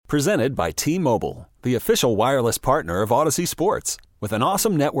Presented by T-Mobile, the official wireless partner of Odyssey Sports. With an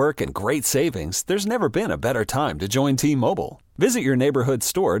awesome network and great savings, there's never been a better time to join T-Mobile. Visit your neighborhood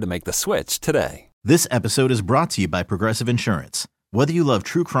store to make the switch today. This episode is brought to you by Progressive Insurance. Whether you love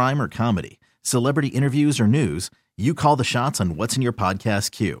true crime or comedy, celebrity interviews or news, you call the shots on what's in your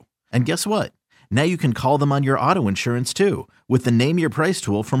podcast queue. And guess what? Now you can call them on your auto insurance too with the Name Your Price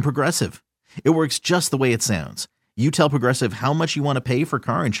tool from Progressive. It works just the way it sounds. You tell Progressive how much you want to pay for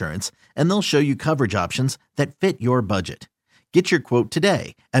car insurance, and they'll show you coverage options that fit your budget. Get your quote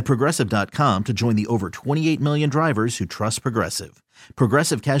today at Progressive.com to join the over 28 million drivers who trust Progressive.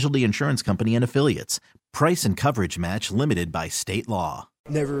 Progressive Casualty Insurance Company and Affiliates. Price and coverage match limited by state law.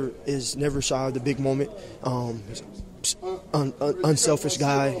 Never shy of the big moment. Unselfish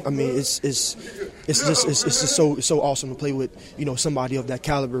guy. I mean, it's just so awesome to play with, somebody of that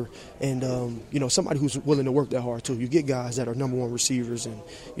caliber, and somebody who's willing to work that hard too. You get guys that are number one receivers, and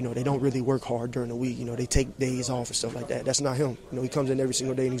they don't really work hard during the week. They take days off and stuff like that. That's not him. He comes in every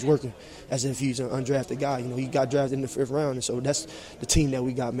single day and he's working as if he's an undrafted guy. He got drafted in the 5th round, and so that's the team that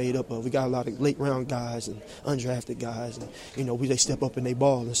we got made up of. We got a lot of late round guys and undrafted guys, and they step up and they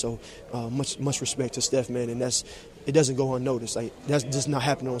ball, and so much respect to Steph, man, and it doesn't go unnoticed. Like, that's just not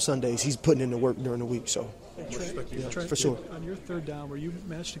happening on Sundays. He's putting in the work during the week. So, Trent, for sure. On your third down, were you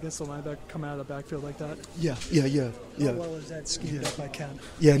matched against the linebacker coming out of the backfield like that? Yeah. How well is that schemed up by Ken?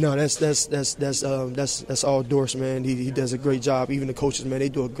 Yeah, no, that's all Dorse, man. He does a great job. Even the coaches, man, they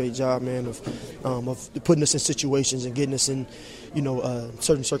do a great job, man, of putting us in situations and getting us in,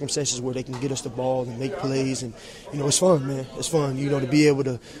 certain circumstances where they can get us the ball and make plays, and it's fun, man. It's fun, to be able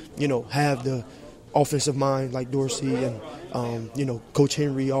to, have the offensive mind like Dorsey and Coach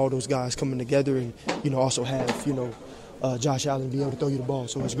Henry, all those guys coming together, and also have Josh Allen be able to throw you the ball,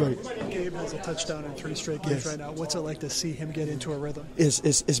 so it's great. Gabe has a touchdown in 3 straight games right now. What's it like to see him get into a rhythm?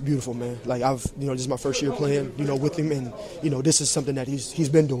 It's beautiful, man. Like, this is my first year playing, with him, and this is something that he's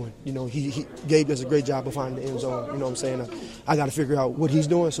been doing. Gabe does a great job of finding the end zone. You know what I'm saying? I got to figure out what he's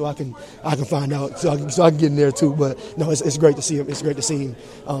doing so I can find out, so I can get in there too. But no, it's great to see him. It's great to see him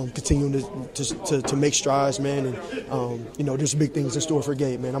continuing to make strides, man. And there's big things in store for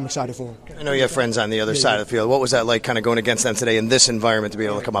Gabe, man. I'm excited for him. I know you have friends on the other side of the field. What was that like, kind of going against them today in this environment to be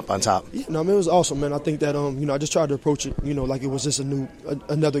able to come up on top? Yeah, no, I mean, it was awesome, man. I think that I just tried to approach it, like it was just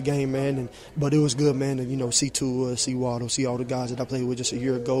another game, man. But it was good, man. To see Tua, see Waddle, see all the guys that I played with just a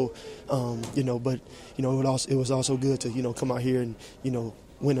year ago. But it was also good to come out here and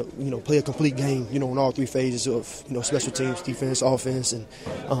win play a complete game, on all 3 phases of special teams, defense, offense, and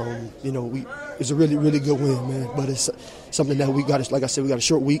it's a really, really good win, man. But it's something that we got. Like I said, we got a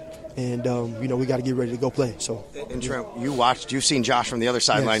short week, and we got to get ready to go play. So, and Trent, you've seen Josh from the other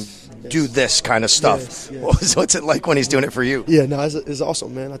sideline do this kind of stuff. Yes. What's it like when he's doing it for you? Yeah, no, it's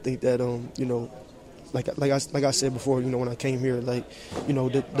awesome, man. I think that like I said before, when I came here, the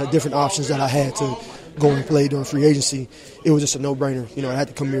different options that I had to go and play during free agency, it was just a no-brainer. I had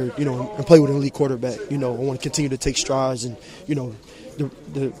to come here, and play with an elite quarterback. I want to continue to take strides, and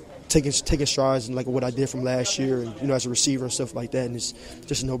the taking strides and like what I did from last year, and as a receiver and stuff like that. And it's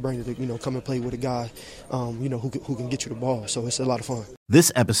just a no-brainer to come and play with a guy, who can get you the ball. So it's a lot of fun.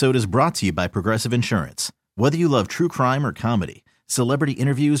 This episode is brought to you by Progressive Insurance. Whether you love true crime or comedy, celebrity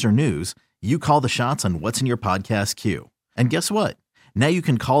interviews or news, you call the shots on what's in your podcast queue. And guess what? Now you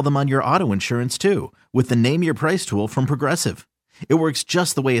can call them on your auto insurance too with the Name Your Price tool from Progressive. It works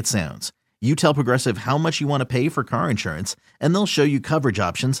just the way it sounds. You tell Progressive how much you want to pay for car insurance, and they'll show you coverage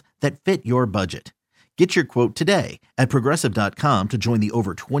options that fit your budget. Get your quote today at Progressive.com to join the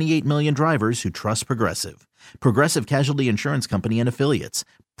over 28 million drivers who trust Progressive. Progressive Casualty Insurance Company and Affiliates.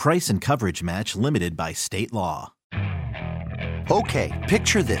 Price and coverage match limited by state law. Okay,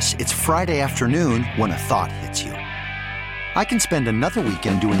 picture this. It's Friday afternoon when a thought hits you. I can spend another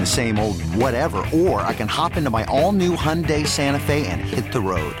weekend doing the same old whatever, or I can hop into my all-new Hyundai Santa Fe and hit the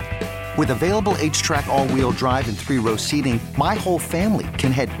road. With available H-Track all-wheel drive and 3-row seating, my whole family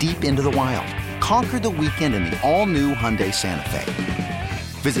can head deep into the wild. Conquer the weekend in the all-new Hyundai Santa Fe.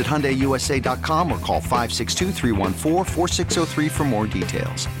 Visit HyundaiUSA.com or call 562-314-4603 for more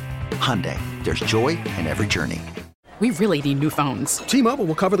details. Hyundai, there's joy in every journey. We really need new phones. T-Mobile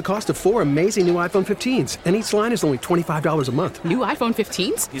will cover the cost of 4 amazing new iPhone 15s, and each line is only $25 a month. New iPhone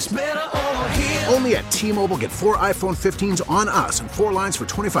 15s? It's better over here. Only at T-Mobile, get 4 iPhone 15s on us and 4 lines for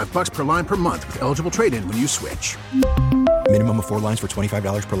 $25 per line per month with eligible trade-in when you switch. Minimum of 4 lines for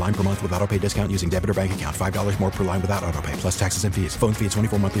 $25 per line per month with autopay discount using debit or bank account. $5 more per line without autopay, plus taxes and fees. Phone fee at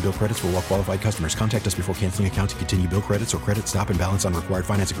 24 monthly bill credits for well-qualified customers. Contact us before canceling account to continue bill credits or credit stop and balance on required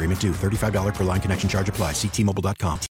finance agreement due. $35 per line connection charge applies. See T-Mobile.com.